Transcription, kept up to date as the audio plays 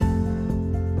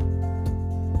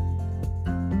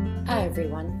Hi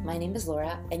everyone, my name is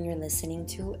Laura and you're listening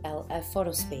to LF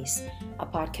Photospace, a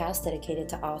podcast dedicated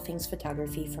to all things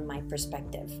photography from my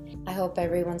perspective. I hope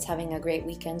everyone's having a great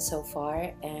weekend so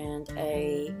far and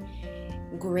a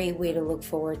great way to look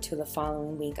forward to the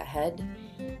following week ahead.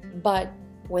 But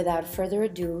without further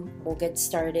ado, we'll get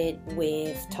started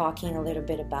with talking a little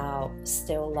bit about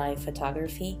still life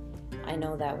photography. I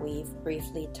know that we've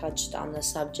briefly touched on the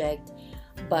subject,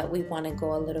 but we want to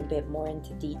go a little bit more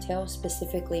into detail,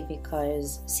 specifically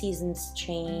because seasons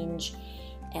change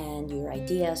and your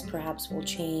ideas perhaps will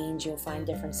change. You'll find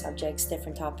different subjects,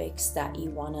 different topics that you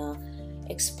want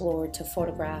to explore to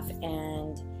photograph,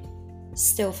 and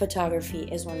still photography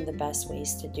is one of the best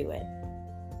ways to do it.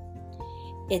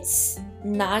 It's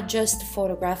not just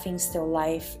photographing still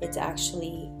life, it's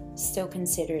actually still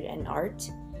considered an art.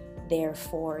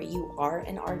 Therefore, you are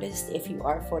an artist if you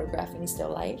are photographing still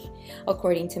life,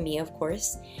 according to me, of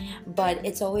course. But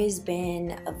it's always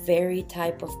been a very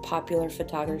type of popular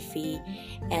photography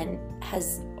and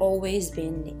has always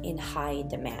been in high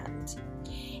demand.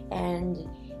 And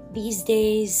these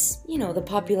days, the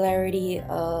popularity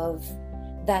of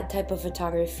that type of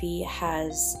photography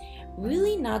has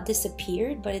really not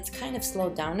disappeared, but it's kind of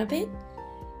slowed down a bit.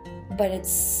 But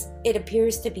it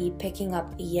appears to be picking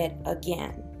up yet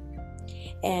again.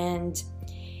 And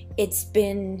it's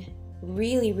been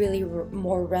really, really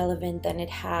more relevant than it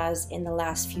has in the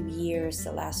last few years,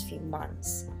 the last few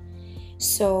months.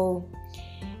 So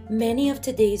many of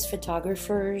today's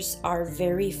photographers are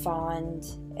very fond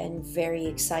and very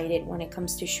excited when it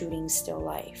comes to shooting still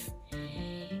life.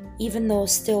 Even though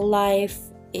still life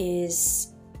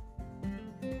is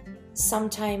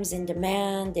sometimes in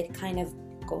demand, it kind of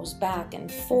goes back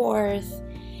and forth.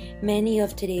 Many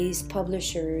of today's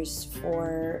publishers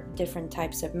for different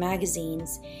types of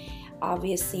magazines,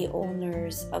 obviously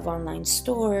owners of online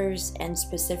stores and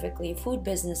specifically food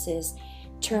businesses,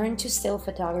 turn to still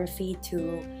photography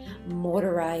to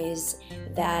motorize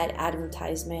that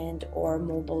advertisement or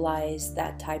mobilize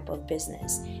that type of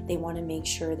business. They want to make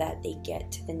sure that they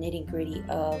get to the nitty-gritty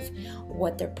of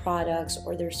what their products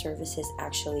or their services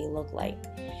actually look like.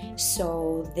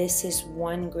 So this is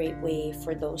one great way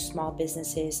for those small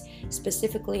businesses,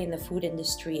 specifically in the food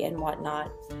industry and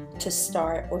whatnot, to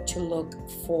start or to look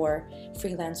for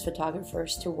freelance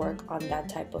photographers to work on that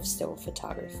type of still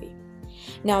photography.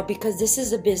 Now, because this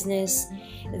is a business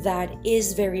that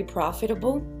is very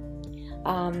profitable,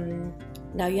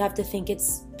 now you have to think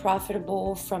it's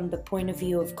profitable from the point of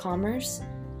view of commerce.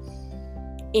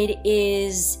 It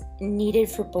is needed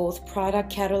for both product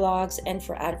catalogs and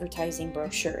for advertising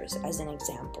brochures, as an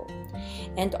example.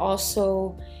 And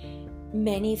also,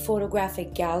 many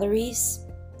photographic galleries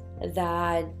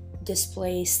that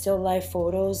display still life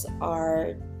photos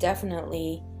are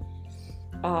definitely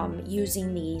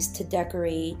using these to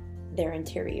decorate their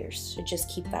interiors. So just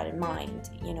keep that in mind.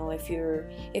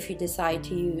 If you decide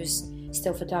to use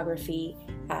still photography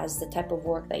as the type of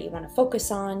work that you want to focus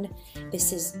on,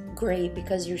 this is great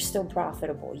because you're still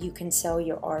profitable. You can sell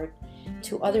your art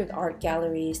to other art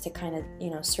galleries to kind of,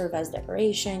 serve as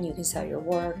decoration. You can sell your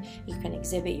work, you can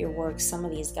exhibit your work. Some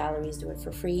of these galleries do it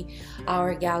for free.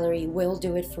 Our gallery will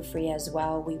do it for free as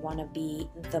well. We want to be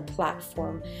the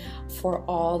platform for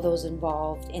all those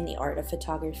involved in the art of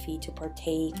photography to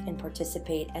partake and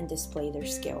participate and display their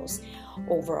skills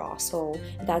overall. So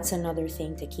that's another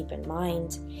thing to keep in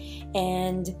mind.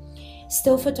 And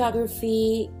still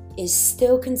photography is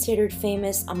still considered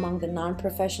famous among the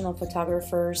non-professional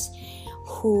photographers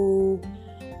who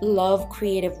love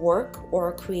creative work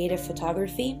or creative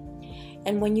photography.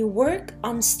 And when you work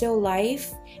on still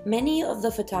life, many of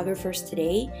the photographers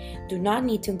today do not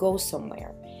need to go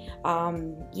somewhere.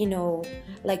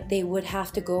 Like they would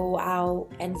have to go out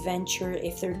and venture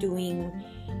if they're doing,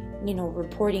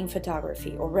 reporting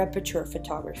photography or reportage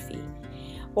photography,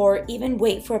 or even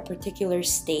wait for a particular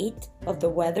state of the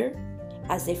weather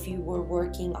as if you were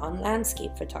working on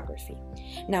landscape photography.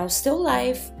 Now, still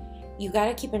life, you got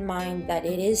to keep in mind that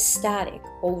it is static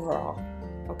overall,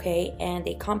 okay? And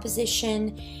a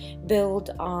composition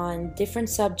built on different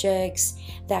subjects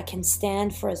that can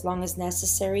stand for as long as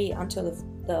necessary until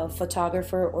the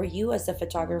photographer or you as the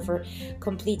photographer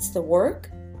completes the work.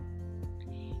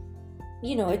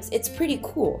 It's pretty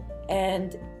cool.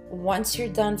 And once you're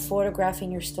done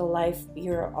photographing your still life,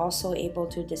 you're also able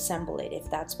to disassemble it if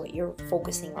that's what you're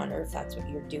focusing on or if that's what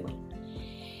you're doing.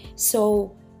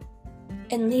 So,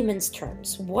 in layman's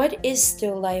terms, what is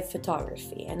still life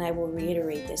photography? And I will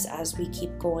reiterate this as we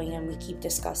keep going and we keep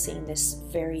discussing this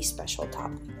very special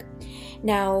topic.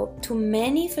 Now, to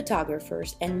many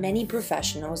photographers and many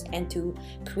professionals and to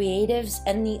creatives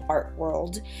and the art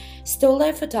world, still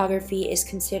life photography is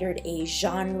considered a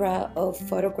genre of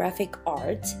photographic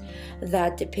art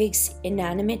that depicts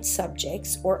inanimate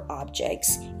subjects or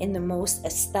objects in the most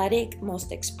aesthetic,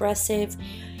 most expressive,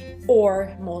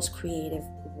 or most creative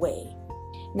way.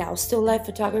 Now, still life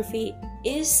photography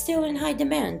is still in high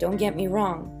demand, don't get me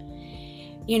wrong.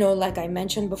 Like I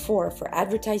mentioned before, for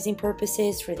advertising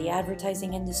purposes, for the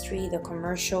advertising industry, the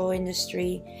commercial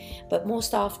industry. But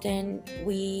most often,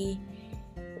 we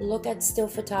look at still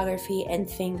photography and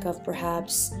think of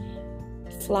perhaps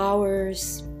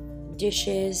flowers,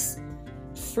 dishes,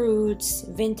 fruits,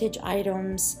 vintage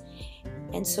items.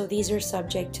 And so these are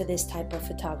subject to this type of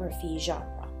photography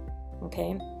genre.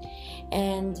 Okay?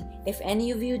 And if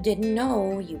any of you didn't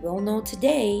know, you will know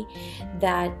today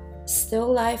that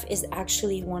still life is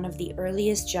actually one of the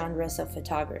earliest genres of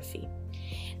photography.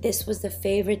 This was the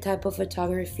favorite type of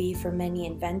photography for many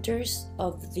inventors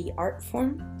of the art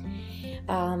form.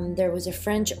 There was a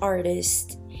French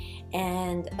artist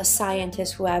and a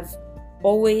scientist who I've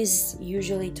always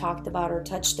usually talked about or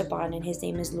touched upon, and his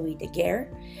name is Louis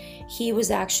Daguerre. He was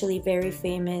actually very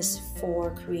famous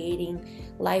for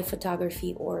creating live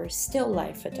photography or still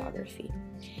life photography.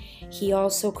 He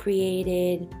also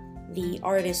created the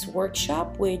Artist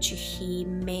Workshop, which he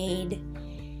made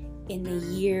in the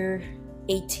year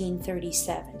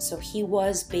 1837. So he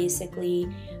was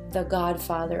basically the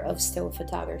godfather of still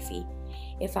photography,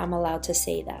 if I'm allowed to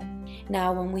say that.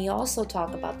 Now, when we also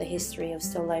talk about the history of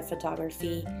still life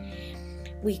photography,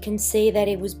 we can say that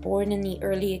it was born in the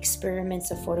early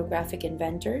experiments of photographic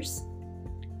inventors.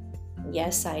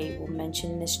 Yes, I will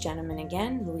mention this gentleman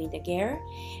again, Louis Daguerre,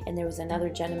 and there was another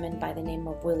gentleman by the name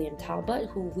of William Talbot,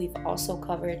 who we've also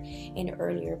covered in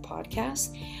earlier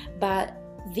podcasts. But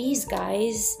these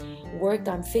guys worked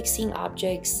on fixing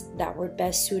objects that were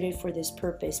best suited for this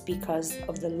purpose because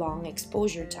of the long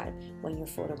exposure time when you're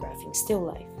photographing still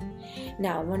life.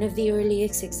 Now, one of the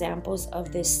earliest examples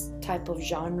of this type of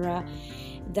genre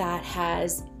that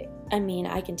has,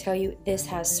 I can tell you this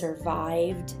has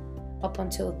survived up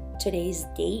until today's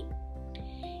date.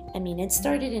 It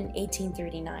started in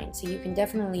 1839, so you can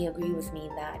definitely agree with me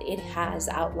that it has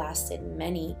outlasted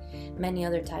many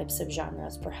other types of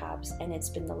genres perhaps, and it's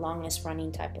been the longest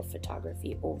running type of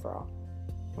photography overall.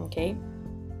 Okay?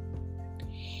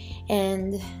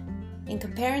 And in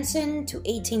comparison to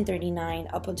 1839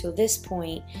 up until this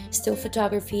point, still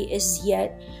photography is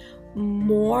yet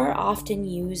more often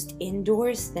used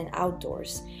indoors than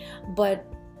outdoors. But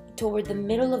toward the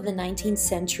middle of the 19th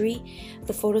century,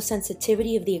 the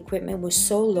photosensitivity of the equipment was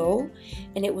so low,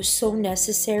 and it was so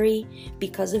necessary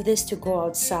because of this to go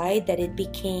outside, that it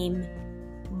became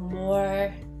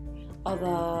more of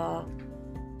a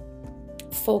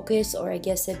focus, or I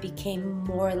guess it became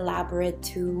more elaborate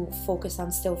to focus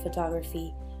on still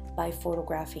photography by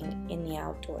photographing in the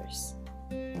outdoors.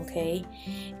 Okay?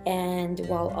 And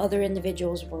while other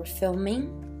individuals were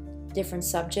filming different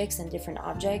subjects and different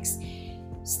objects,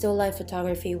 still life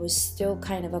photography was still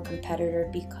kind of a competitor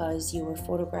because you were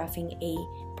photographing a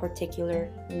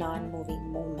particular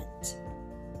non-moving moment.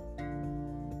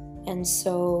 And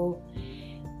so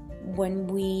when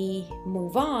we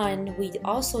move on, we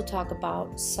also talk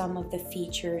about some of the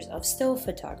features of still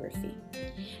photography.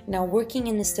 Now, working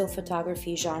in the still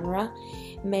photography genre,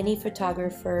 many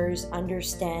photographers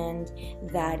understand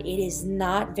that it is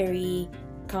not very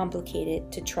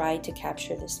complicated to try to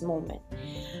capture this moment,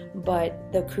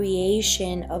 but the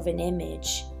creation of an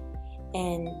image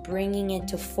and bringing it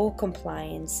to full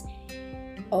compliance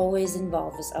always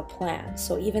involves a plan.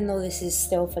 So even though this is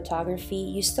still photography,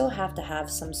 you still have to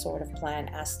have some sort of plan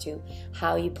as to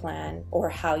how you plan or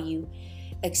how you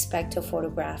expect to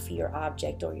photograph your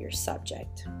object or your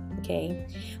subject. Okay,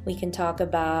 we can talk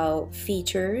about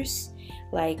features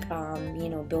like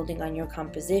building on your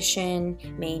composition,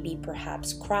 maybe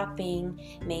perhaps cropping,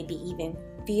 maybe even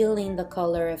feeling the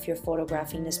color if you're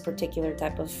photographing this particular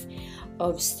type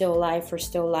of still life or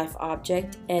still life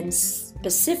object, and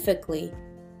specifically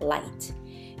light.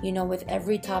 With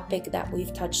every topic that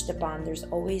we've touched upon, there's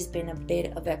always been a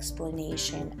bit of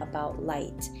explanation about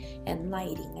light and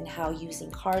lighting, and how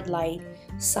using hard light,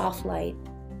 soft light,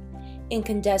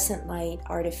 incandescent light,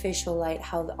 artificial light,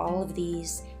 how all of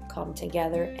these come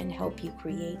together and help you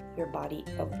create your body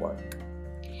of work.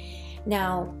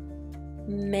 Now,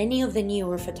 many of the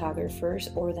newer photographers,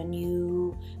 or the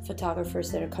new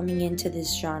photographers that are coming into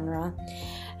this genre,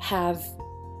 have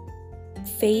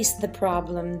faced the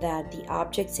problem that the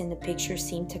objects in the picture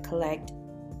seem to collect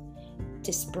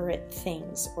disparate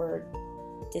things, or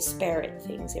disparate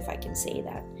things, if I can say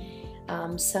that.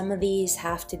 Some of these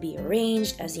have to be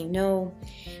arranged, as you know,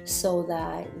 so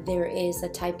that there is a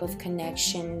type of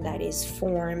connection that is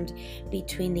formed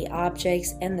between the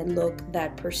objects and the look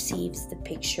that perceives the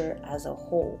picture as a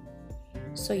whole.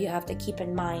 So you have to keep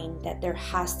in mind that there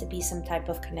has to be some type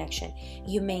of connection.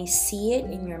 You may see it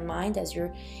in your mind as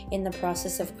you're in the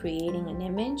process of creating an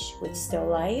image with still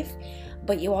life,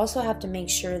 but you also have to make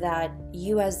sure that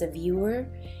you as the viewer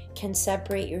can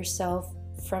separate yourself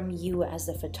from you as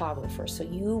the photographer. So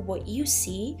what you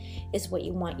see is what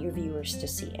you want your viewers to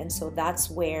see. And so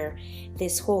that's where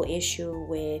this whole issue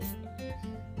with,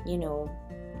 you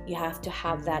have to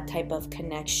have that type of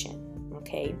connection.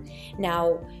 Okay.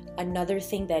 Now, another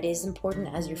thing that is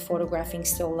important as you're photographing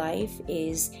still life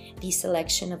is the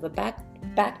selection of a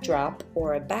backdrop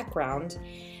or a background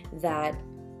that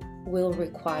will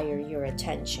require your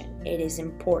attention. It is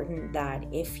important that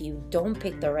if you don't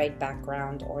pick the right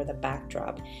background or the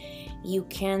backdrop, you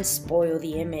can spoil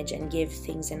the image and give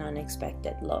things an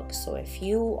unexpected look. So if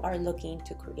you are looking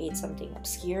to create something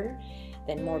obscure,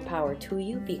 then more power to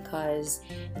you, because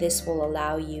this will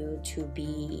allow you to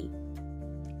be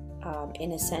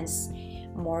in a sense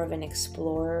more of an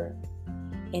explorer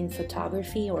in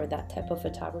photography or that type of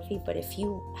photography. But if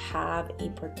you have a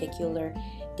particular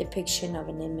depiction of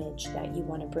an image that you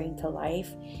want to bring to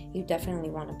life, you definitely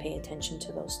want to pay attention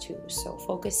to those too. So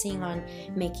focusing on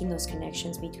making those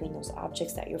connections between those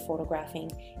objects that you're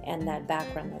photographing and that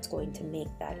background that's going to make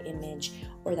that image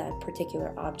or that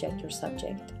particular object or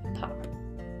subject pop.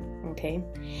 Okay,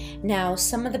 now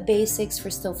some of the basics for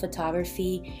still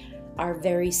photography are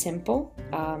very simple.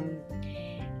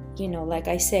 Like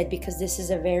I said, because this is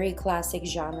a very classic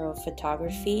genre of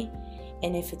photography,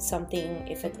 and if it's something,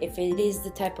 if it is the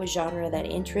type of genre that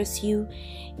interests you,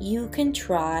 you can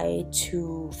try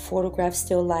to photograph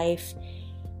still life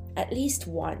at least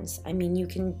once. I mean, you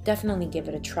can definitely give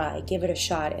it a try, give it a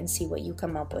shot, and see what you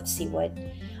come up with, see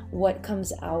what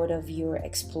comes out of your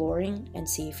exploring, and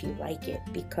see if you like it,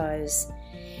 because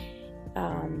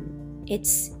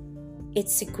it's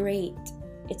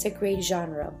a great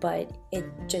genre, but it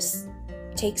just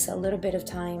takes a little bit of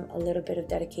time, a little bit of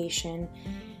dedication,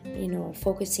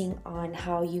 focusing on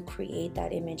how you create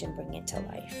that image and bring it to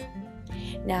life.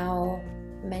 Now,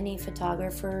 many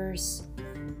photographers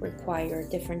require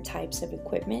different types of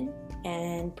equipment,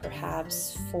 and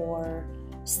perhaps for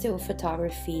still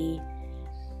photography,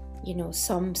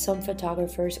 some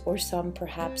photographers or some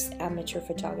perhaps amateur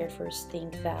photographers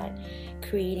think that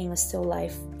creating a still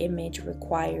life image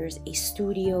requires a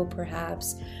studio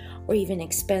perhaps, or even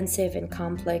expensive and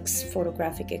complex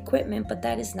photographic equipment, but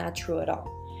that is not true at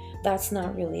all. That's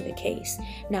not really the case.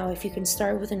 Now, if you can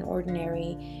start with an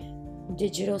ordinary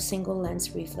digital single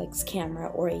lens reflex camera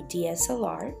or a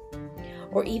DSLR,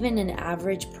 or even an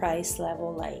average price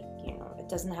level, like, it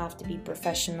doesn't have to be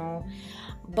professional,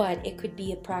 but it could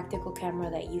be a practical camera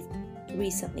that you've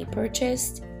recently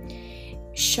purchased,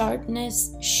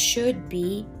 sharpness should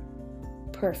be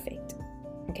perfect.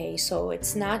 Okay, so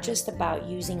it's not just about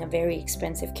using a very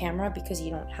expensive camera, because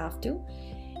you don't have to.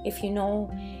 If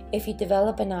you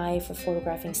develop an eye for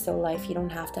photographing still life, you don't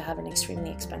have to have an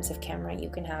extremely expensive camera. You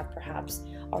can have perhaps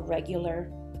a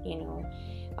regular,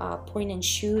 point and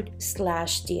shoot /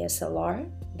 DSLR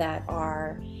that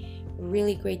are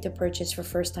really great to purchase for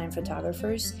first-time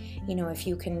photographers. If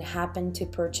you can happen to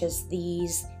purchase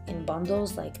these in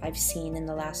bundles, like I've seen in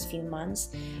the last few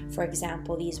months, for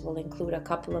example, these will include a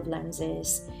couple of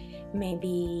lenses,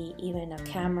 maybe even a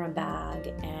camera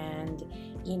bag, and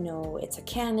it's a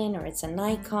Canon or it's a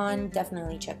Nikon,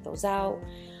 definitely check those out.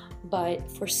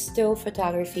 But for still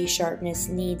photography, sharpness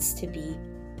needs to be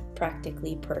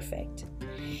practically perfect.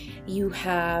 You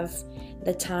have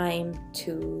the time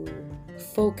to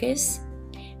focus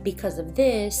because of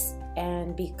this,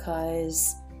 and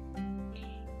because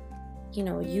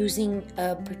using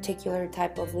a particular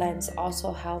type of lens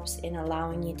also helps in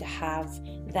allowing you to have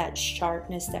that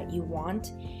sharpness that you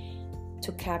want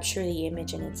to capture the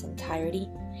image in its entirety.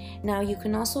 Now, you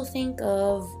can also think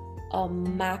of a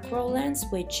macro lens,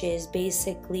 which is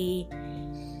basically,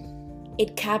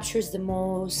 it captures the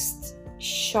most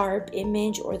sharp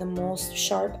image or the most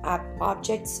sharp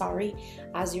object,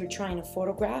 as you're trying to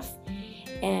photograph.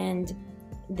 And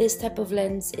this type of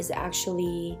lens is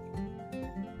actually,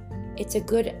 it's a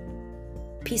good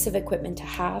piece of equipment to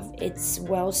have. It's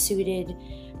well suited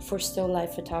for still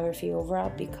life photography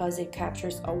overall, because it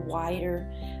captures a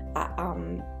wider,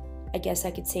 I guess I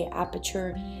could say,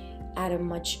 aperture at a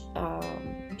much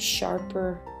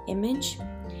sharper image.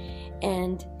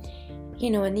 And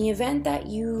in the event that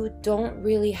you don't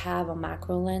really have a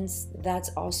macro lens, that's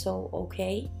also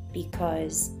okay,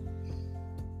 because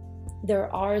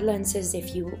There are lenses,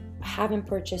 if you haven't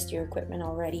purchased your equipment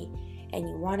already and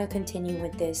you want to continue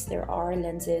with this, there are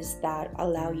lenses that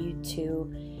allow you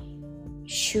to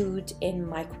shoot in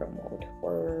micro mode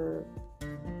or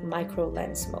micro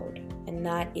lens mode, and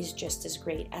that is just as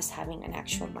great as having an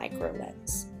actual micro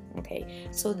lens. Okay,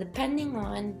 so depending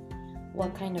on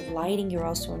what kind of lighting you're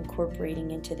also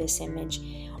incorporating into this image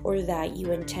or that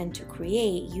you intend to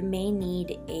create, you may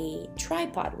need a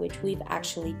tripod, which we've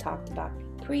actually talked about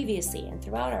previously and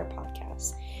throughout our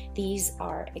podcast. These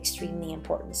are extremely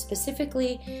important,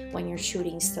 specifically when you're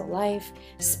shooting still life,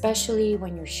 especially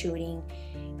when you're shooting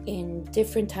in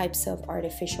different types of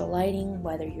artificial lighting,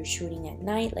 whether you're shooting at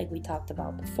night like we talked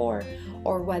about before,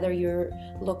 or whether you're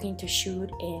looking to shoot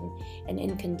in an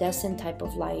incandescent type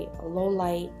of light, a low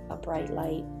light, a bright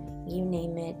light, you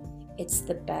name it, it's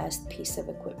the best piece of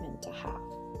equipment to have.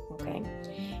 Okay,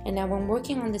 and now when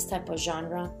working on this type of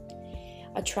genre,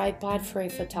 a tripod for a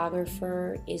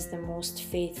photographer is the most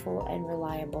faithful and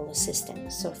reliable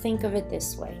assistant. So think of it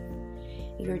this way: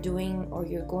 you're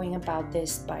going about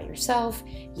this by yourself,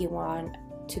 you want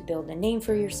to build a name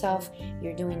for yourself,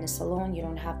 you're doing this alone, you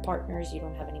don't have partners, you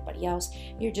don't have anybody else,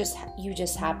 you just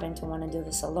happen to want to do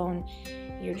this alone.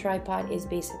 Your tripod is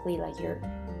basically like your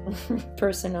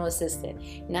personal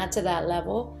assistant. Not to that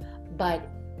level, but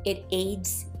it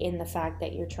aids in the fact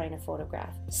that you're trying to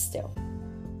photograph still.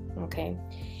 Okay,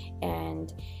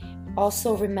 and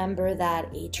also remember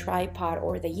that a tripod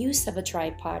or the use of a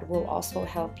tripod will also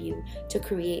help you to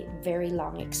create very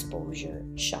long exposure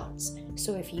shots.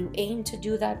 So if you aim to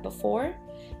do that before,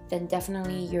 then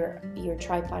definitely your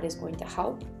tripod is going to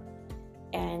help,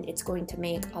 and it's going to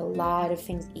make a lot of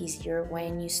things easier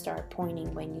when you start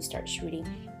pointing, when you start shooting,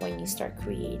 when you start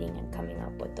creating and coming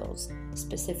up with those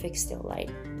specific still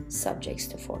life subjects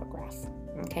to photograph.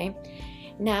 Okay,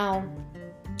 now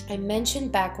I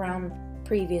mentioned background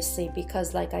previously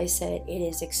because, like I said, it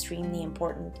is extremely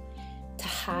important to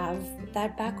have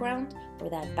that background or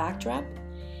that backdrop,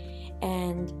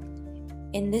 and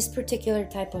in this particular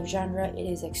type of genre, it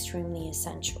is extremely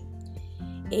essential.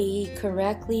 A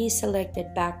correctly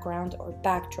selected background or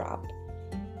backdrop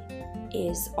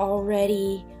is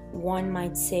already, one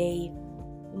might say,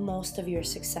 most of your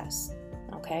success.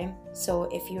 Okay, so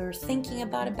if you're thinking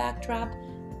about a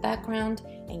background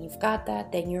and you've got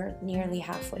that, then you're nearly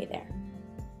halfway there.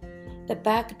 The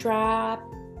backdrop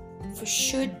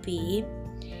should be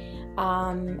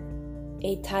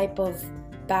a type of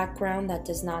background that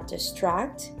does not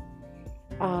distract,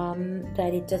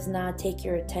 that it does not take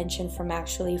your attention from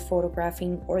actually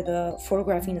photographing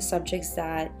the subjects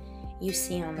that you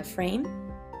see on the frame,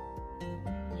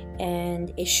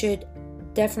 and it should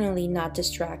definitely not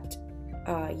distract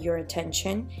your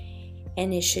attention,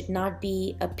 and it should not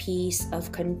be a piece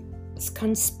of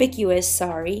conspicuous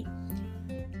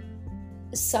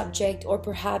subject, or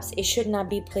perhaps it should not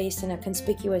be placed in a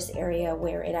conspicuous area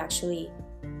where it actually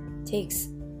takes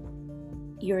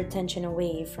your attention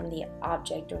away from the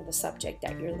object or the subject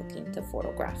that you're looking to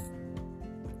photograph.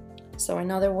 So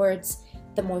in other words,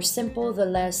 the more simple, the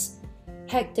less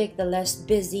hectic, the less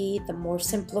busy, the more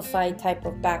simplified type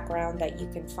of background that you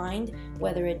can find,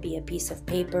 whether it be a piece of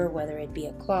paper, whether it be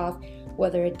a cloth,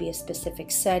 whether it be a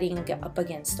specific setting up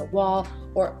against a wall,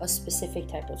 or a specific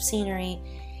type of scenery,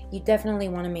 you definitely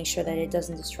want to make sure that it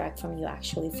doesn't distract from you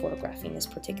actually photographing this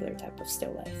particular type of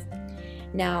still life.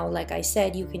 Now, like I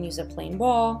said, you can use a plain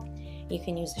wall, you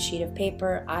can use a sheet of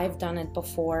paper. I've done it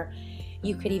before.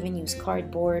 You could even use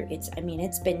cardboard. It's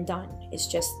been done. It's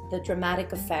just the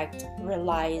dramatic effect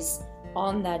relies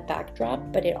on that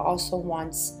backdrop, but it also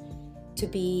wants to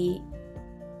be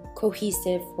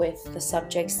cohesive with the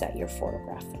subjects that you're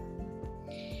photographing.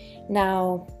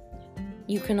 Now,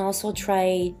 you can also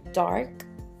try dark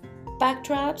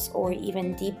backdrops or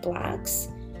even deep blacks,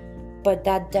 but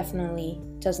that definitely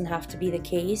doesn't have to be the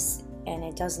case, and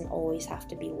it doesn't always have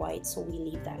to be white, so we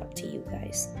leave that up to you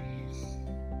guys.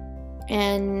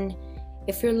 And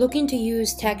if you're looking to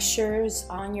use textures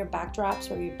on your backdrops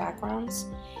or your backgrounds,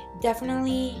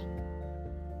 definitely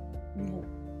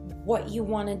what you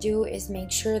want to do is make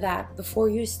sure that before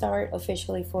you start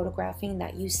officially photographing,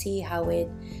 that you see how it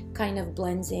kind of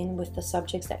blends in with the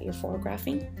subjects that you're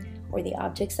photographing or the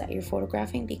objects that you're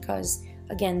photographing, because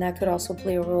again, that could also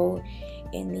play a role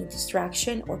in the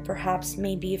distraction, or perhaps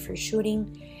maybe if you're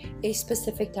shooting a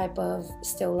specific type of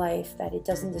still life, that it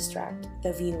doesn't distract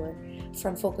the viewer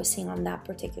from focusing on that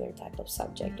particular type of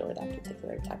subject or that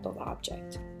particular type of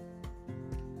object.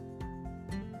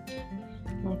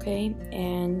 Okay,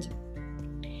 and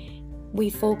we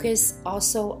focus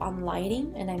also on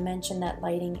lighting, and I mentioned that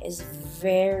lighting is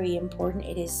very important.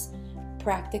 It is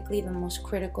practically the most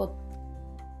critical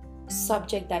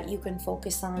subject that you can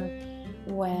focus on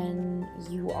when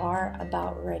you are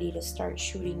about ready to start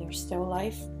shooting your still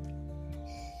life.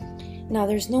 Now,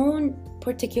 there's no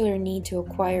particular need to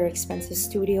acquire expensive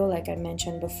studio, like I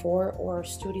mentioned before, or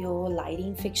studio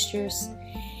lighting fixtures.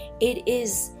 It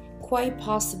is quite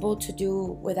possible to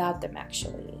do without them,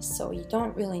 actually. So you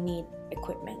don't really need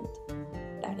equipment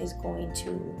that is going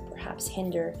to perhaps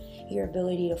hinder your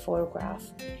ability to photograph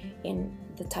in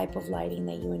the type of lighting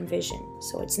that you envision.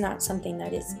 So it's not something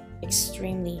that is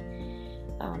extremely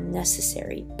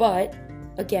necessary. But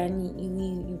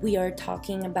again, we are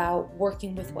talking about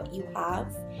working with what you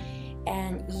have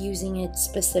and using it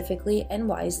specifically and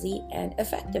wisely and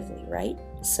effectively, right?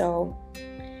 So,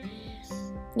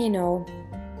 you know,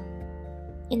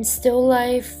 in still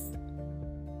life,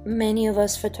 many of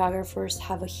us photographers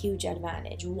have a huge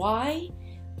advantage. Why?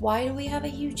 Why do we have a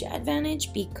huge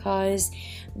advantage? Because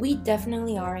we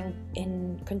definitely are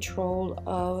in control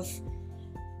of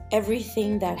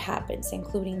everything that happens,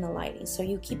 including the lighting. So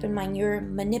you keep in mind, you're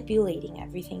manipulating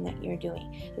everything that you're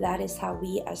doing. That is how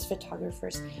we as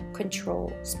photographers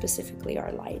control specifically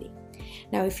our lighting.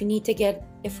 Now, if we need to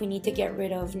get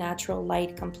rid of natural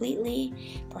light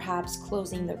completely, perhaps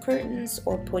closing the curtains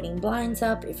or putting blinds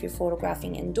up if you're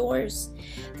photographing indoors,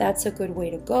 that's a good way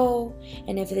to go.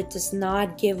 And if it does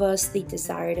not give us the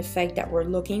desired effect that we're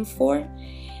looking for,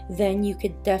 then you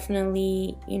could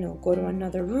definitely, go to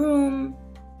another room.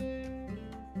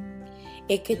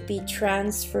 It could be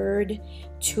transferred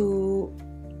to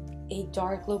a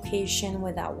dark location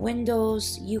without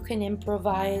windows. You can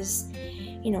improvise,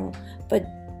 but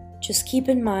just keep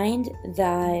in mind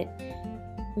that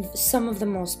some of the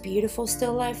most beautiful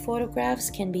still life photographs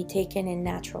can be taken in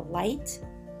natural light,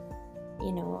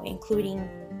 including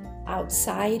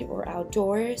outside or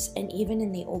outdoors and even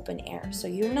in the open air. So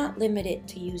you're not limited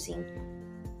to using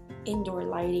indoor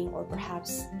lighting or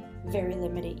perhaps very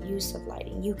limited use of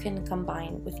lighting. You can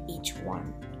combine with each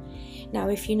one. Now,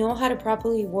 if you know how to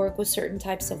properly work with certain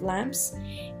types of lamps,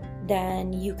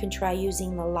 then you can try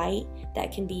using the light.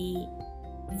 That can be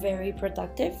very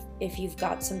productive if you've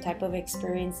got some type of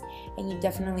experience and you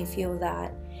definitely feel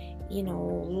that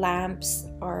lamps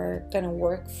are going to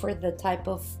work for the type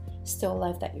of still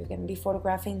life that you're going to be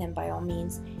photographing. Then by all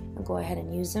means go ahead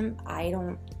and use them. I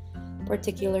don't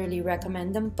particularly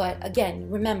recommend them, but again,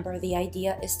 remember, the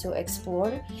idea is to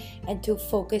explore and to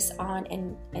focus on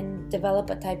and develop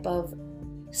a type of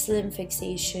slim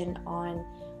fixation on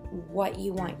what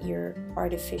you want your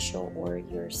artificial or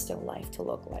your still life to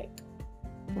look like.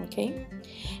 Okay,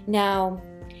 now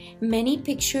many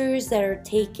pictures that are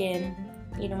taken,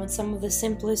 and some of the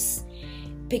simplest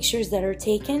pictures that are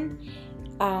taken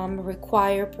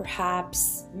require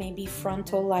perhaps maybe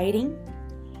frontal lighting.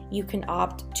 You can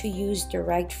opt to use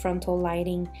direct frontal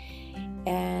lighting,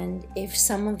 and if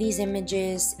some of these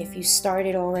images, if you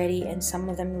started already and some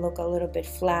of them look a little bit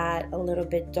flat, a little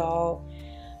bit dull,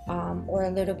 or a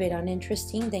little bit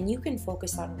uninteresting, then you can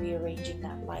focus on rearranging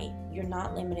that light. You're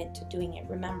not limited to doing it.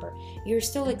 Remember, you're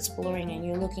still exploring and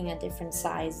you're looking at different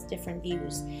sides, different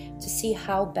views to see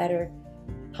how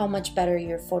much better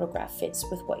your photograph fits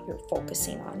with what you're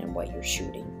focusing on and what you're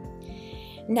shooting.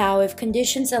 Now, if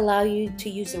conditions allow you to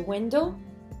use a window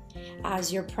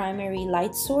as your primary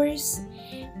light source,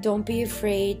 don't be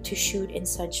afraid to shoot in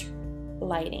such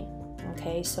lighting.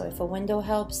 Okay, so if a window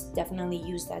helps, definitely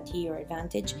use that to your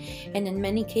advantage. And in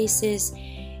many cases,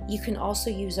 you can also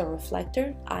use a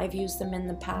reflector. I've used them in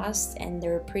the past and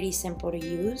they're pretty simple to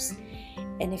use.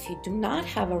 And if you do not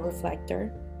have a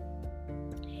reflector,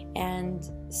 and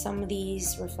some of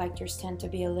these reflectors tend to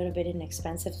be a little bit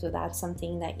inexpensive, so that's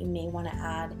something that you may want to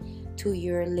add to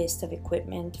your list of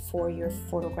equipment for your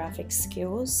photographic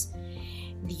skills.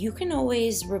 You can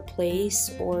always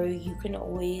replace, or you can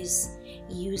always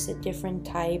use a different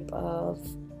type of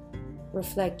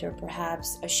reflector,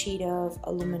 perhaps a sheet of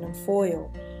aluminum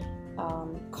foil,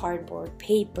 cardboard,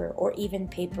 paper, or even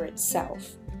paper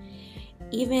itself.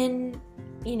 Even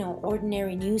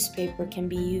ordinary newspaper can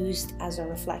be used as a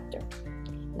reflector.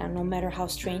 Now, no matter how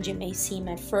strange it may seem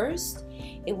at first,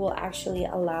 it will actually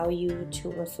allow you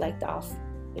to reflect off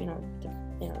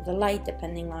the light,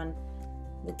 depending on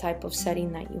the type of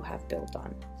setting that you have built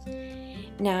on.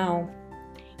 Now,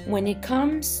 when it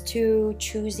comes to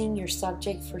choosing your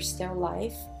subject for still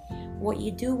life, what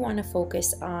you do want to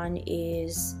focus on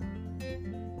is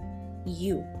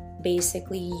you.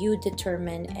 Basically, you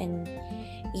determine and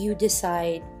you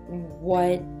decide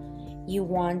what you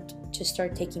want to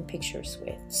start taking pictures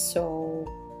with. So,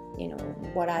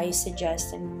 what I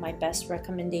suggest and my best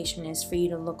recommendation is for you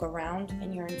to look around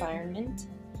in your environment.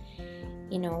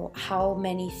 How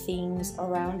many things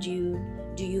around you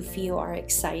do you feel are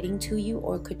exciting to you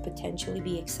or could potentially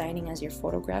be exciting as you're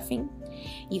photographing.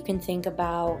 You can think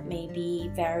about maybe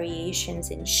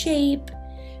variations in shape,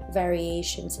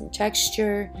 variations in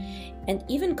texture, and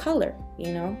even color.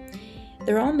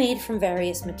 They're all made from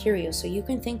various materials, so you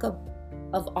can think of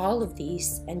all of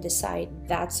these and decide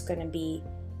that's going to be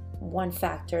one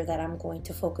factor that I'm going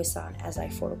to focus on as I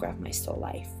photograph my still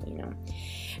life.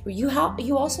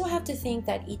 You also have to think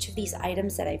that each of these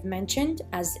items that I've mentioned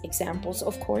as examples,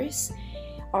 of course,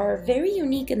 are very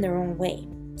unique in their own way.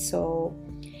 So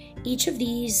each of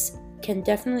these can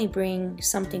definitely bring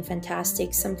something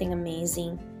fantastic, something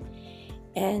amazing,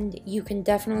 and you can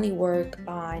definitely work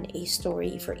on a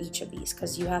story for each of these,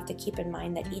 because you have to keep in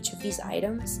mind that each of these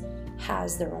items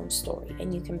has their own story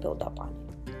and you can build up on it.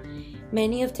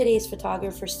 Many of today's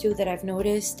photographers too that I've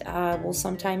noticed will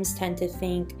sometimes tend to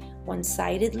think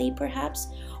one-sidedly perhaps,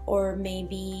 or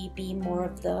maybe be more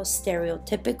of the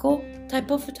stereotypical type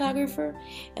of photographer.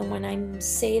 And when I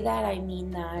say that, I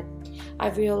mean that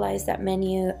I've realized that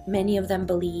many of them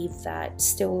believe that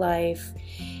still life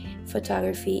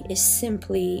photography is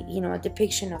simply, a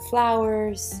depiction of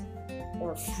flowers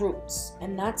or fruits,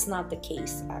 and that's not the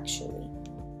case actually.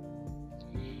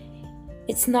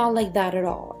 It's not like that at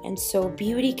all. And so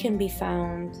beauty can be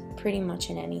found pretty much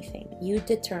in anything.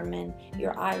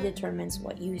 Your eye determines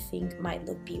what you think might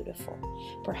look beautiful.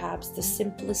 Perhaps the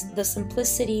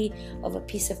simplicity of a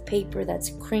piece of paper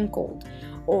that's crinkled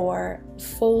or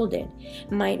folded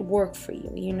might work for you.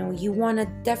 You want to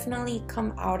definitely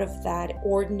come out of that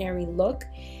ordinary look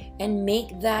and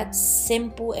make that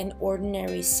simple and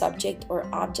ordinary subject or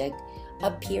object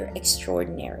appear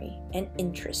extraordinary and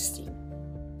interesting.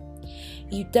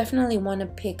 You definitely want to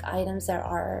pick items that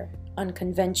are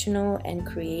unconventional and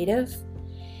creative,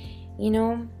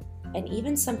 and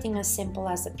even something as simple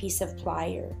as a piece of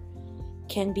plier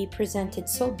can be presented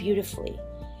so beautifully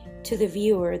to the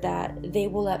viewer that they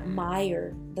will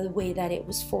admire the way that it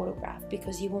was photographed,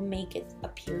 because you will make it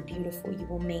appear beautiful. You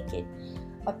will make it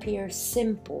appear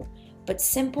simple, but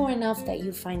simple enough that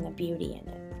you find the beauty in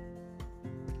it.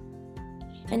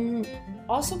 And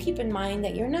also keep in mind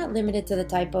that you're not limited to the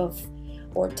time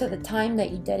that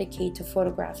you dedicate to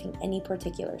photographing any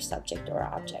particular subject or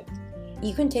object.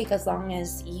 You can take as long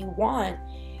as you want,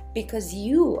 because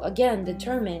you, again,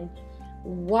 determine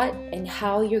what and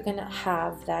how you're gonna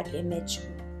have that image,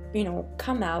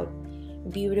 come out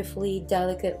beautifully,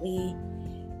 delicately,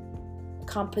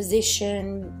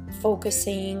 composition,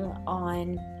 focusing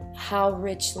on how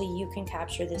richly you can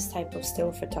capture this type of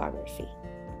still photography.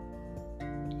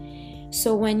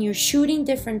 So when you're shooting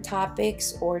different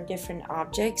topics or different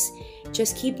objects,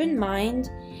 just keep in mind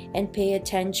and pay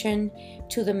attention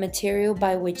to the material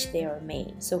by which they are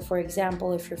made. So for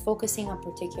example, if you're focusing on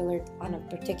a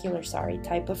particular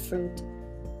type of fruit,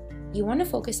 you want to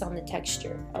focus on the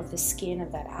texture of the skin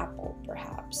of that apple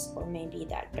perhaps, or maybe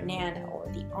that banana or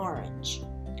the orange.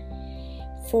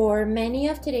 For many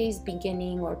of today's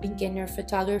beginner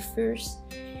photographers,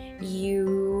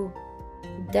 you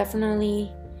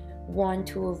definitely want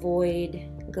to avoid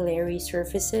glary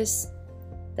surfaces.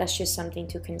 That's just something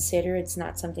to consider. It's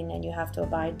not something that you have to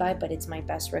abide by, but it's my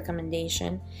best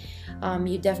recommendation.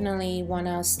 You definitely want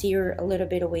to steer a little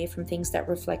bit away from things that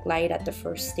reflect light at the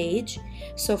first stage.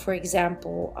 So for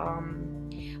example,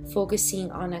 focusing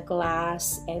on a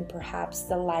glass and perhaps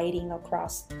the lighting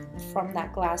across from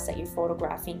that glass that you're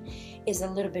photographing is a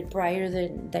little bit brighter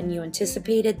than you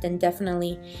anticipated, then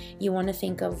definitely you want to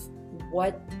think of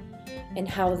what and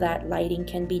how that lighting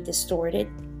can be distorted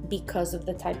because of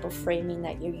the type of framing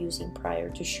that you're using prior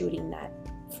to shooting that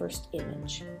first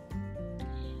image.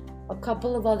 A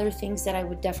couple of other things that I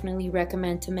would definitely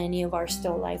recommend to many of our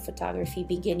still life photography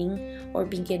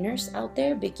beginners out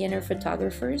there, beginner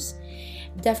photographers,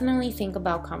 definitely think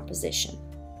about composition.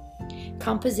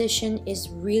 Composition is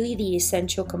really the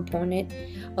essential component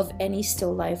of any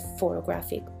still life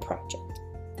photographic project.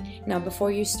 Now,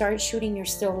 before you start shooting your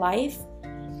still life,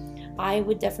 I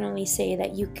would definitely say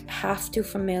that you have to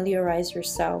familiarize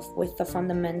yourself with the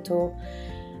fundamental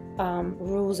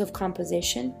rules of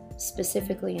composition,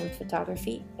 specifically in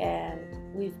photography. And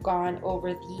we've gone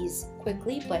over these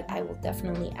quickly, but I will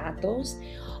definitely add those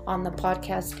on the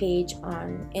podcast page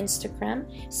on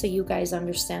Instagram so you guys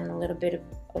understand a little bit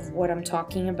of what I'm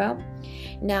talking about.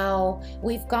 Now,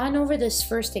 we've gone over this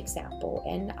first example,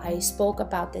 and I spoke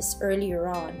about this earlier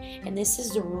on, and this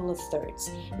is the rule of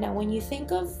thirds. Now, when you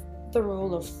think of the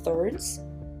rule of thirds,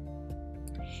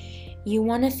 You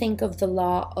want to think of the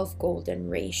law of golden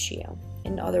ratio.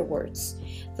 In other words,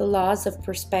 the laws of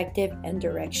perspective and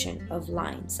direction of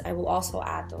lines. I will also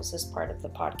add those as part of the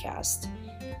podcast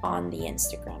on the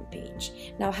Instagram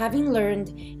page. Now, having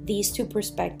learned these two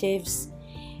perspectives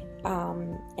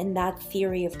and that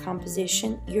theory of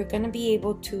composition, you're going to be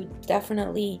able to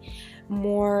definitely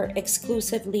more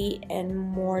exclusively and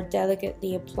more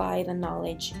delicately apply the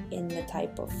knowledge in the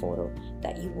type of photo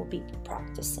that you will be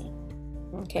practicing.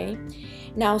 Okay,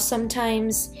 now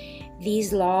sometimes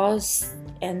these laws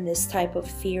and this type of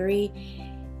theory,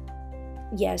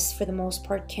 yes, for the most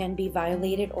part can be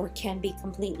violated or can be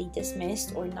completely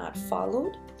dismissed or not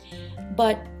followed.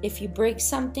 But if you break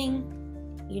something,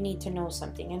 you need to know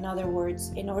something. In other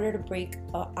words, in order to break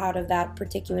out of that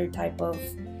particular type of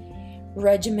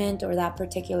regiment or that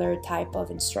particular type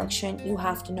of instruction, you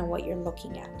have to know what you're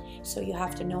looking at. So you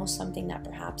have to know something that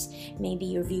perhaps maybe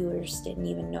your viewers didn't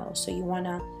even know. So you want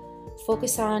to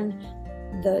focus on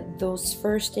those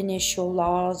first initial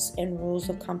laws and rules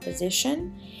of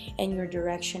composition and your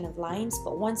direction of lines.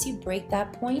 But once you break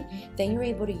that point, then you're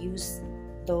able to use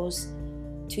those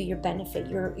to your benefit.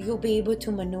 You'll be able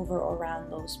to maneuver around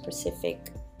those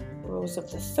specific rules of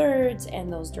the thirds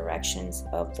and those directions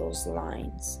of those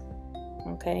lines.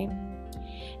 Okay,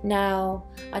 now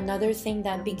another thing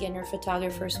that beginner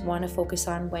photographers want to focus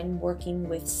on when working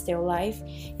with still life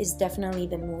is definitely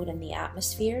the mood and the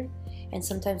atmosphere. And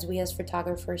sometimes we as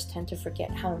photographers tend to forget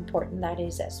how important that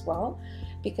is as well,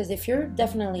 because if you're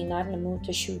definitely not in the mood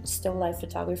to shoot still life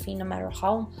photography, no matter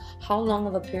how long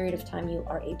of a period of time you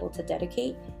are able to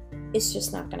dedicate, it's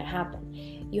just not going to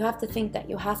happen. You have to think that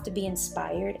you have to be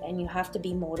inspired and you have to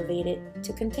be motivated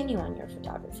to continue on your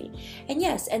photography. And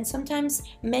yes, and sometimes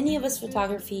many of us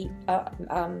photography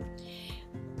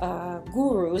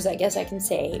gurus, I guess I can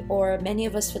say, or many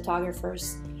of us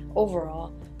photographers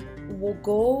overall, will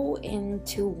go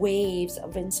into waves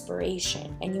of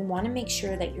inspiration, and you want to make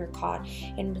sure that you're caught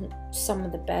in some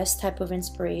of the best type of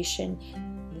inspiration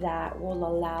that will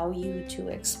allow you to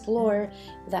explore,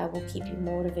 that will keep you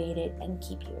motivated and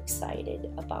keep you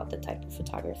excited about the type of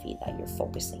photography that you're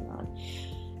focusing on.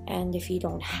 And if you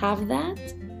don't have that,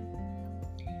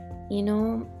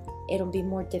 it'll be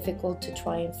more difficult to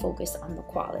try and focus on the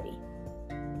quality.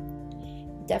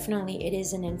 Definitely it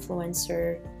is an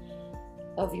influencer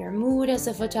of your mood as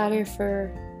a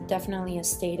photographer, definitely a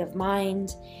state of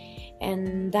mind,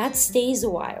 and that stays a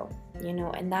while,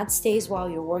 and that stays while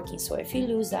you're working. So if you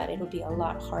lose that, it'll be a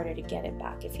lot harder to get it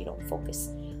back if you don't focus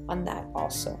on that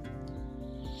also.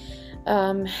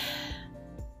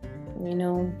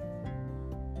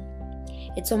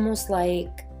 It's almost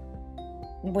like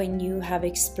when you have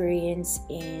experience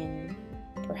in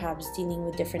perhaps dealing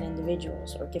with different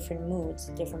individuals or different moods,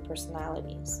 different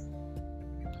personalities.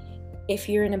 If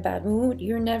you're in a bad mood,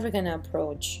 you're never going to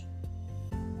approach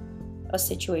a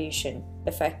situation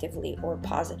effectively or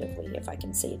positively, if I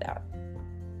can say that.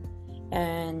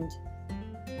 And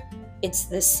it's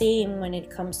the same when it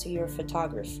comes to your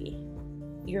photography.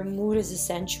 Your mood is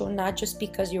essential, not just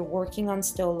because you're working on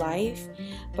still life,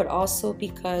 but also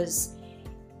because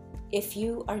if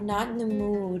you are not in the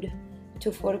mood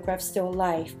to photograph still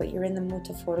life, but you're in the mood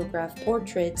to photograph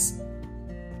portraits,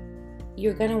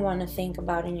 you're going to want to think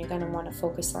about and you're going to want to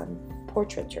focus on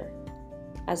portraiture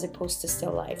as opposed to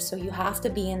still life. So you have to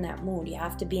be in that mood. You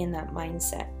have to be in that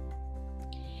mindset.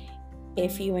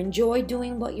 If you enjoy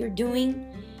doing what you're doing,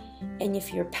 and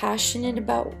if you're passionate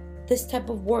about this type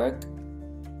of work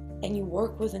and you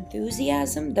work with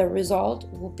enthusiasm, the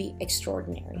result will be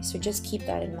extraordinary. So just keep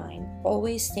that in mind.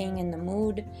 Always staying in the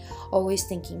mood, always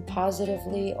thinking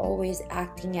positively, always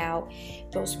acting out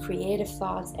those creative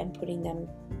thoughts and putting them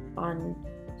on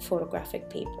photographic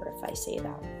paper, if I say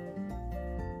that.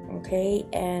 Okay,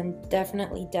 and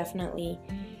definitely,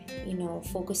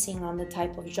 focusing on the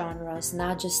type of genres,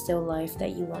 not just still life,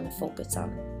 that you want to focus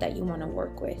on, that you want to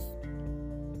work with.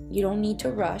 You don't need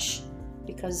to rush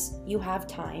because you have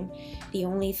time. The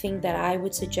only thing that I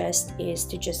would suggest is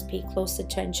to just pay close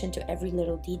attention to every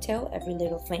little detail, every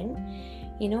little thing,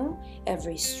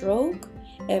 every stroke,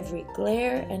 every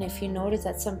glare. And if you notice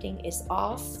that something is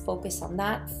off, focus on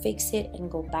that, fix it, and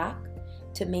go back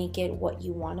to make it what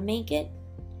you want to make it.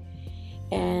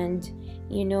 And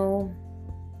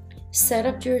set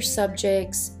up your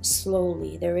subjects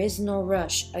slowly. There is no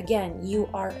rush. Again, you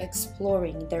are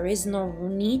exploring. There is no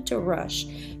need to rush.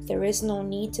 There is no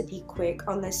need to be quick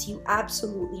unless you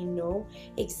absolutely know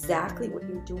exactly what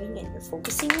you're doing and you're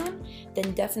focusing on.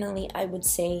 Then definitely I would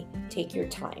say take your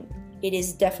time. It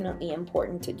is definitely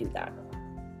important to do that.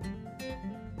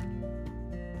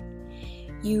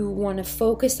 You want to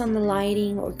focus on the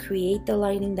lighting or create the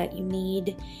lighting that you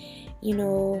need. you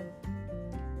know,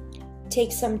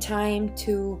 take some time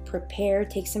to prepare,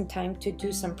 take some time to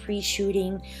do some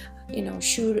pre-shooting, you know,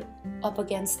 shoot up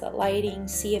against the lighting,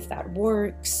 see if that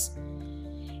works,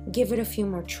 give it a few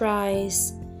more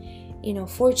tries. You know,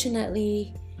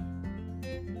 fortunately,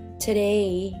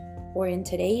 today, or in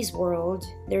today's world,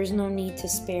 there's no need to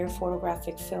spare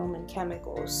photographic film and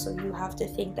chemicals. So you have to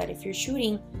think that if you're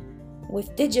shooting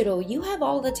with digital, you have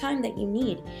all the time that you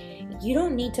need. You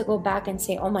don't need to go back and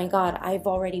say, oh my God, I've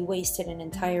already wasted an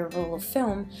entire roll of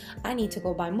film. I need to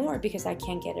go buy more because I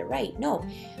can't get it right. No,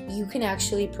 you can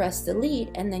actually press delete,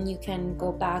 and then you can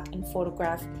go back and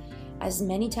photograph as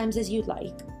many times as you'd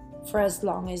like for as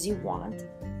long as you want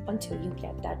until you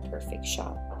get that perfect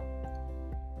shot.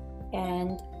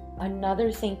 And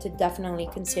another thing to definitely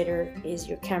consider is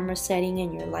your camera setting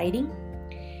and your lighting.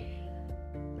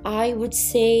 I would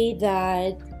say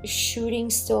that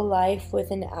shooting still life with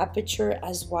an aperture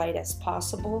as wide as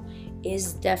possible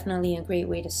is definitely a great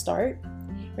way to start.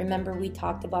 Remember, we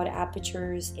talked about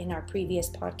apertures in our previous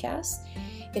podcast.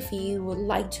 If you would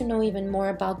like to know even more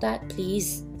about that,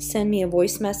 please send me a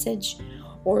voice message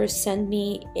or send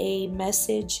me a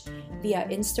message via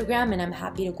Instagram, and I'm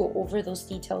happy to go over those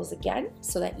details again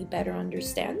so that you better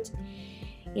understand.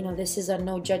 You know, this is a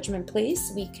no judgment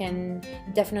place. We can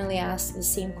definitely ask the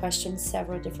same questions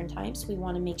several different times. We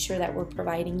want to make sure that we're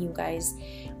providing you guys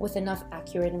with enough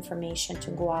accurate information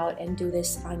to go out and do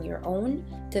this on your own,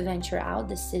 to venture out.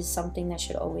 This is something that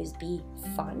should always be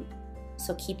fun,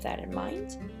 so keep that in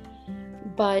mind.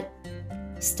 But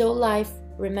still life,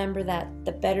 remember that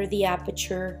the better the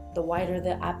aperture, the wider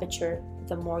the aperture,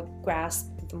 the more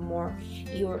grasp, the more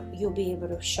you'll be able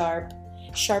to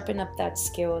sharpen up that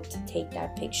skill to take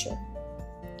that picture.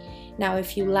 Now,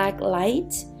 if you lack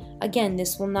light, again,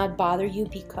 this will not bother you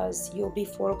because you'll be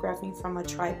photographing from a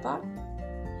tripod,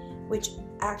 which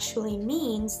actually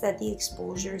means that the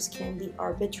exposures can be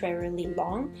arbitrarily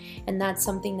long, and that's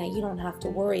something that you don't have to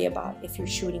worry about if you're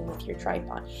shooting with your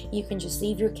tripod. You can just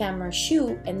leave your camera,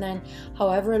 shoot, and then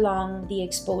however long the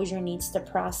exposure needs to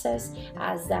process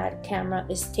as that camera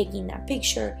is taking that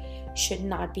picture should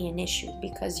not be an issue,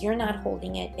 because you're not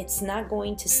holding it, it's not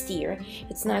going to steer,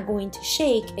 it's not going to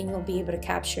shake, and you'll be able to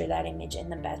capture that image in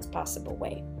the best possible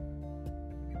way.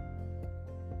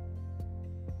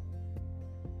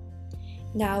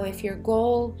 Now, if your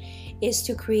goal is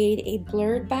to create a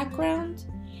blurred background,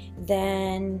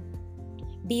 then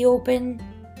be open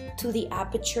to the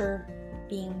aperture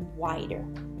being wider.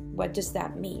 What does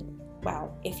that mean?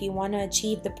 Well, if you want to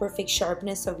achieve the perfect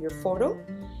sharpness of your photo,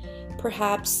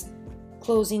 perhaps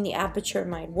closing the aperture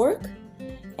might work.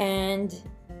 And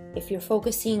if you're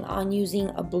focusing on using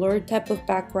a blurred type of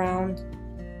background,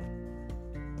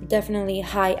 definitely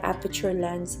high aperture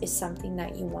lens is something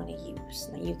that you want to use.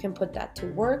 Now, you can put that to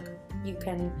work. You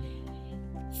can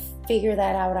figure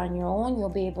that out on your own. You'll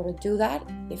be able to do that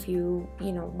if you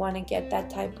want to get that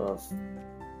type of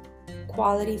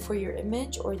quality for your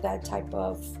image, or that type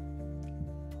of,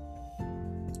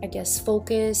 I guess,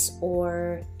 focus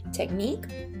or technique.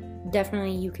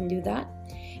 Definitely you can do that.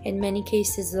 In many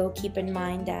cases, though, keep in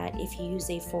mind that if you use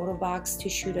a photo box to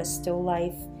shoot a still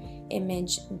life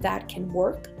image, that can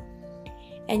work.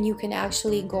 And you can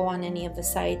actually go on any of the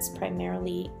sites,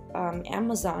 primarily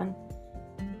Amazon,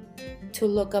 to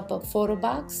look up a photo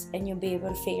box, and you'll be able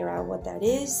to figure out what that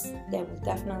is. They will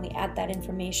definitely add that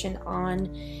information on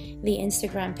the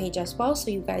Instagram page as well, so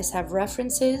you guys have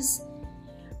references.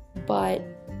 But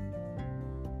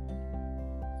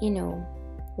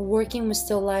working with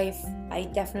still life, I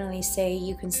definitely say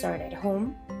you can start at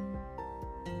home,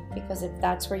 because if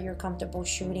that's where you're comfortable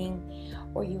shooting,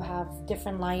 or you have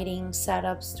different lighting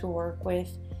setups to work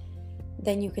with,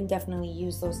 then you can definitely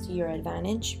use those to your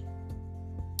advantage.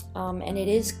 And it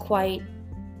is quite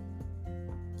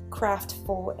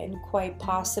craftful and quite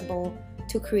possible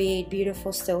to create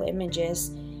beautiful still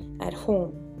images at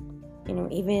home.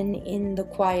 Even in the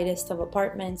quietest of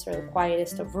apartments or the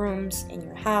quietest of rooms in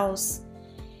your house,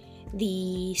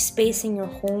 the space in your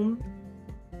home,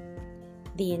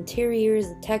 the interiors,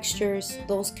 the textures,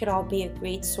 those could all be a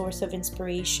great source of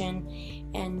inspiration,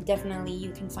 and definitely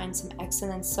you can find some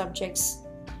excellent subjects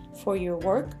for your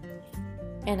work.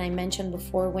 And I mentioned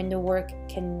before, window work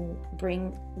can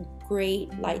bring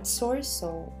great light source,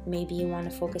 so maybe you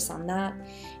want to focus on that.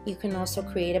 You can also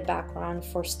create a background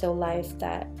for still life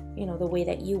that, the way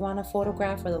that you want to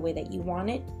photograph, or the way that you want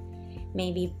it.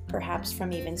 Maybe perhaps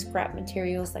from even scrap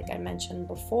materials, like I mentioned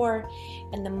before.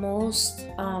 And the most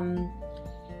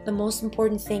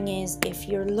important thing is, if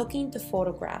you're looking to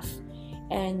photograph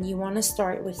and you want to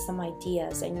start with some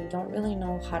ideas and you don't really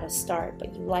know how to start,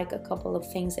 but you like a couple of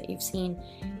things that you've seen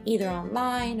either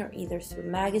online or either through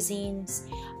magazines,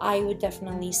 I would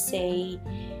definitely say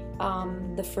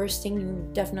the first thing you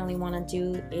definitely want to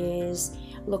do is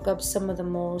look up some of the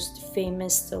most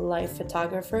famous still life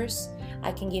photographers.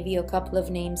 I can give you a couple of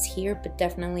names here, but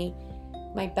definitely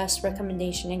my best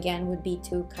recommendation again would be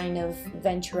to kind of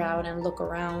venture out and look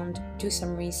around, do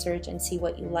some research and see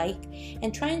what you like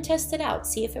and try and test it out,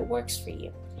 see if it works for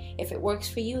you. If it works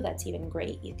for you, that's even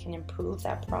great. You can improve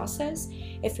that process.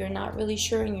 If you're not really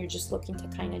sure and you're just looking to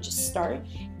kind of just start,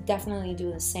 definitely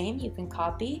do the same. You can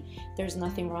copy. There's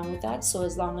nothing wrong with that. So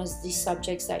as long as the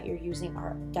subjects that you're using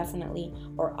are definitely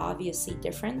or obviously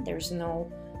different, there's no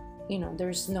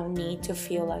need to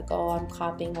feel like, oh, I'm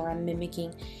copying or I'm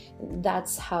mimicking.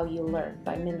 That's how you learn,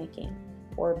 by mimicking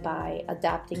or by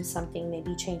adapting something,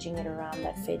 maybe changing it around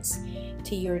that fits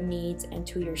to your needs and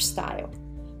to your style.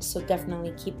 So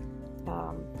definitely keep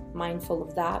mindful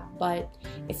of that. But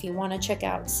if you want to check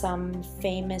out some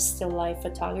famous still life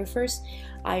photographers,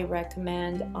 I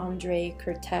recommend Andrei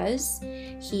Kertész.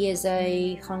 He is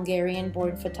a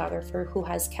Hungarian-born photographer who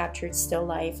has captured still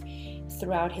life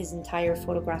throughout his entire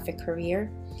photographic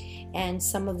career. And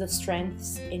some of the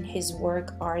strengths in his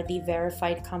work are the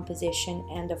verified composition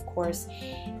and, of course,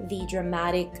 the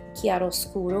dramatic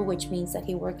chiaroscuro, which means that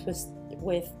he works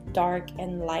with dark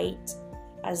and light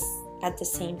as at the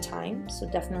same time. So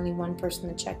definitely one person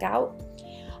to check out.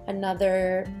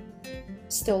 Another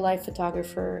still life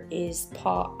photographer is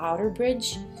Paul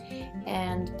Outerbridge.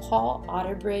 And Paul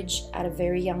Outerbridge, at a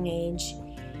very young age,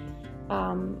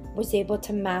 was able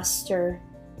to master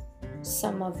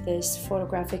some of this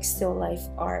photographic still life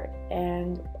art,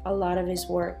 and a lot of his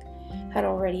work had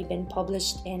already been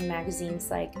published in magazines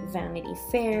like Vanity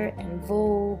Fair and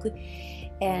Vogue,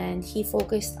 and he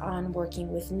focused on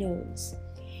working with nudes.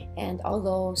 And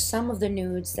although some of the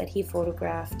nudes that he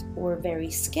photographed were very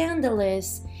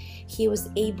scandalous, he was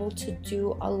able to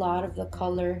do a lot of the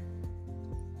color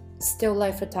still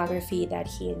life photography that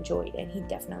he enjoyed, and he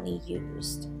definitely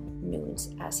used nudes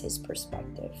as his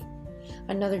perspective.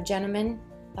 Another gentleman,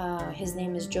 his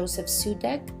name is Joseph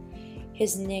Sudek.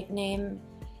 His nickname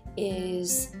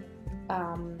is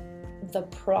the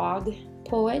Prague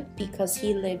Poet because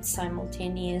he lived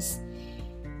simultaneous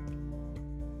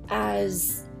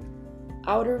as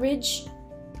Outerbridge,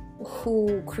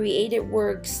 who created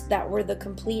works that were the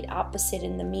complete opposite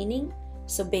in the meaning.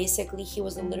 So basically he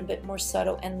was a little bit more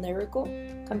subtle and lyrical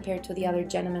compared to the other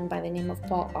gentleman by the name of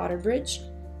Paul Outerbridge.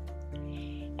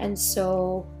 And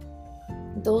so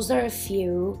those are a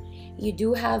few. You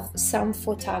do have some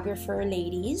photographer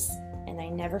ladies, and I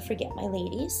never forget my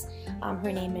ladies.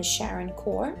 Her name is Sharon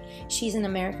Core. She's an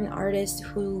American artist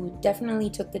who definitely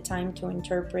took the time to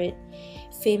interpret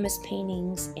famous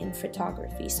paintings in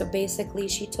photography. So basically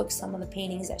she took some of the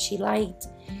paintings that she liked,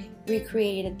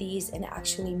 recreated these, and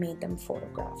actually made them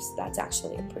photographs. That's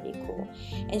actually pretty cool.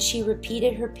 And she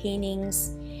repeated her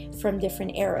paintings from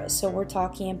different eras. So we're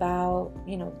talking about,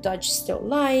 Dutch still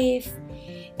life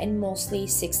and mostly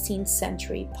 16th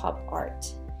century pop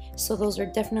art. So those are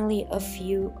definitely a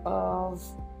few of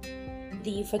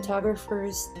the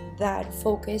photographers that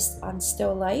focused on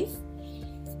still life.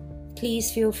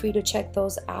 Please feel free to check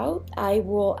those out. I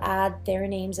will add their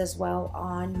names as well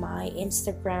on my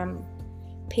Instagram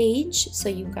page so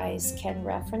you guys can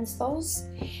reference those.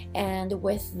 And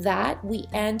with that, we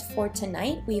end for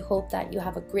tonight. We hope that you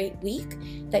have a great week,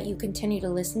 that you continue to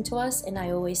listen to us, and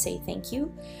I always say thank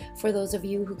you for those of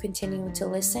you who continue to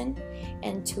listen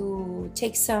and to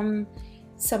take some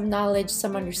knowledge,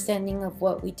 some understanding of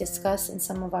what we discuss in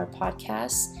some of our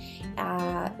podcasts.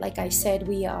 Like I said,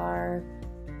 we are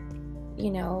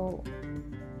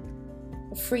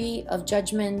free of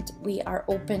judgment. We are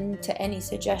open to any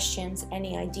suggestions,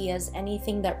 any ideas,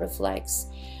 anything that reflects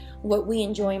what we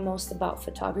enjoy most about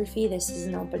photography. This is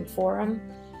an open forum.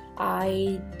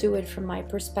 I do it from my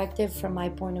perspective, from my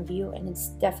point of view, and it's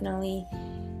definitely,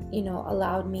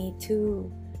 allowed me to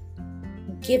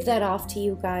give that off to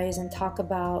you guys and talk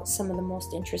about some of the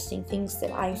most interesting things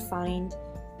that I find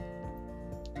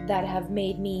that have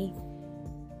made me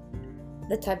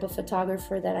the type of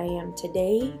photographer that I am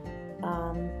today.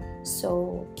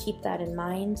 So keep that in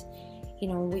mind.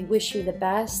 We wish you the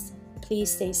best. Please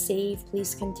stay safe.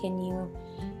 Please continue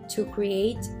to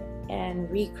create and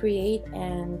recreate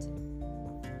and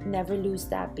never lose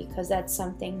that, because that's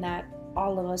something that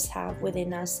all of us have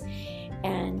within us,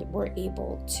 and we're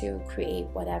able to create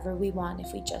whatever we want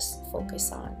if we just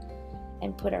focus on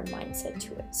and put our mindset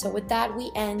to it. So with that,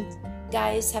 we end.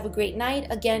 Guys, have a great night.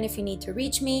 Again, if you need to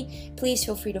reach me, please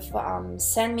feel free to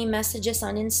send me messages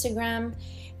on Instagram.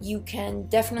 You can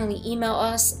definitely email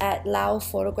us at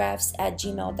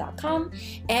laophotographs@gmail.com.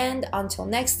 And until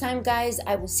next time, guys,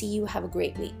 I will see you. Have a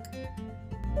great week.